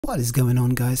What is going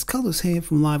on, guys? Carlos here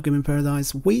from Live Gaming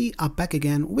Paradise. We are back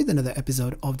again with another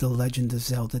episode of the Legend of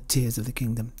Zelda Tears of the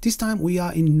Kingdom. This time we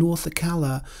are in North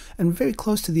Akkala and very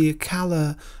close to the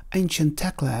Akkala Ancient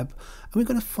Tech Lab. And we're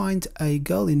going to find a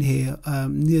girl in here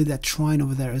near that shrine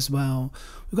over there as well.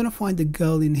 We're going to find a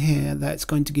girl in here that's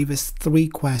going to give us 3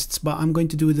 quests, but I'm going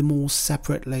to do them all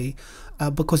separately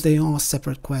because they are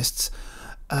separate quests.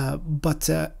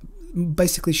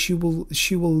 Basically she will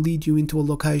lead you into a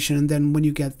location, and then when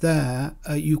you get there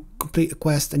you complete a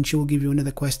quest and she will give you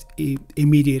another quest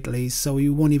immediately, so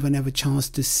you won't even have a chance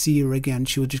to see her again.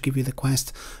 She will just give you the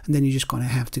quest and then you're just gonna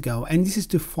have to go, and this is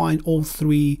to find all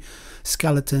 3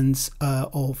 skeletons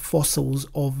or fossils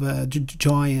of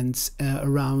giants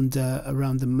around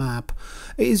the map.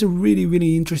 It is a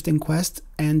really interesting quest,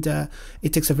 and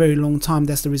it takes a very long time.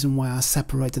 That's the reason why I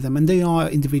separated them, and they are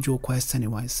individual quests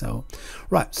anyway. So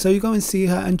right, so you go and see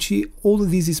her, and all of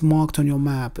these is marked on your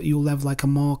map. You'll have like a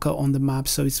marker on the map,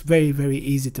 so it's very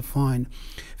easy to find.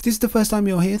 If this is the first time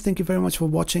you're here, thank you very much for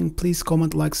watching. Please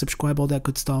comment, like, subscribe, all that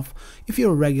good stuff. If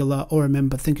you're a regular or a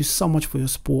member, thank you so much for your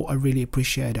support. I really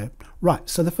appreciate it. Right,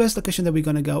 so the first location that we're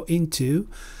going to go into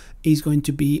is going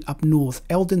to be up north.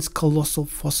 Eldin's Colossal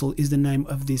Fossil is the name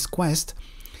of this quest.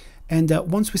 And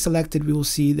once we select it, we will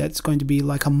see that's going to be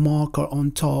like a marker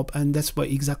on top, and that's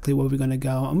exactly where we're going to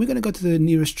go. And we're going to go to the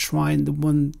nearest shrine. The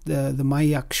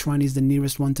Mayak shrine is the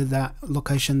nearest one to that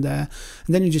location there.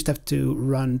 And then you just have to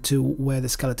run to where the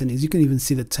skeleton is. You can even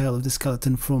see the tail of the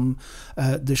skeleton from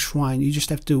the shrine. You just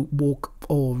have to walk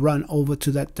or run over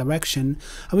to that direction.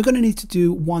 And we're going to need to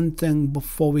do one thing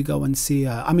before we go and see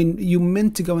her. I mean, you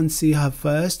meant to go and see her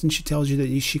first, and she tells you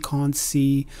that she can't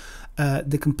see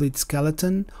the complete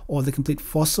skeleton or the complete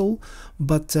fossil,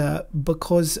 but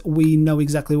because we know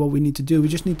exactly what we need to do, we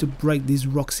just need to break these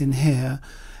rocks in here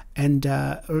and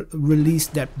release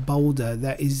that boulder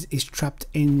that is trapped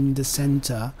in the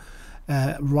center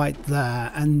right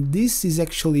there. And this is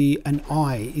actually an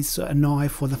eye. It's an eye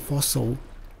for the fossil,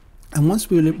 and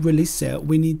once we release it,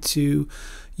 we need to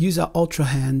use our ultra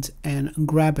hand and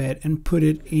grab it and put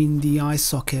it in the eye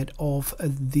socket of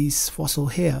this fossil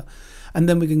here. And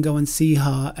then we can go and see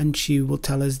her, and she will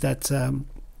tell us that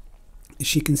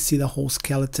she can see the whole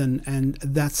skeleton, and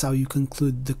that's how you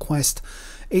conclude the quest.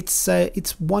 It's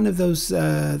one of those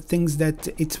things that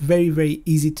it's very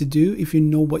easy to do if you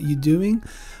know what you're doing,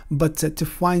 but to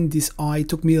find this eye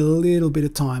took me a little bit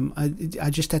of time. I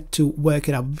just had to work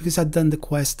it out because I'd done the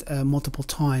quest multiple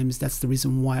times. That's the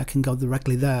reason why I can go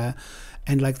directly there.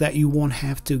 And like that, you won't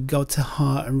have to go to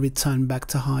her and return back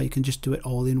to her. You can just do it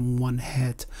all in one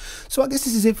hit. So I guess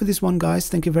this is it for this one, guys.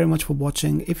 Thank you very much for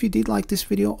watching. If you did like this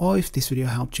video, or if this video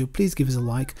helped you, please give us a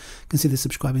like. Consider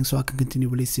subscribing so I can continue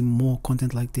releasing more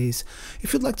content like this.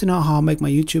 If you'd like to know how I make my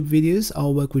YouTube videos,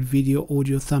 I'll work with video,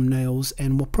 audio, thumbnails,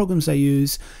 and what programs I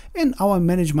use, and how I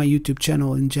manage my YouTube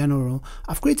channel in general,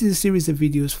 I've created a series of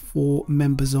videos for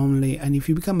members only. And if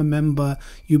you become a member,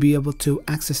 you'll be able to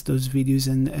access those videos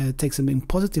and take something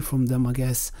positive from them, I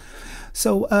guess.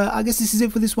 So I guess this is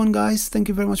it for this one, guys. Thank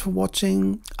you very much for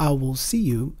watching. I will see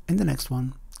you in the next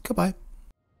one. Goodbye.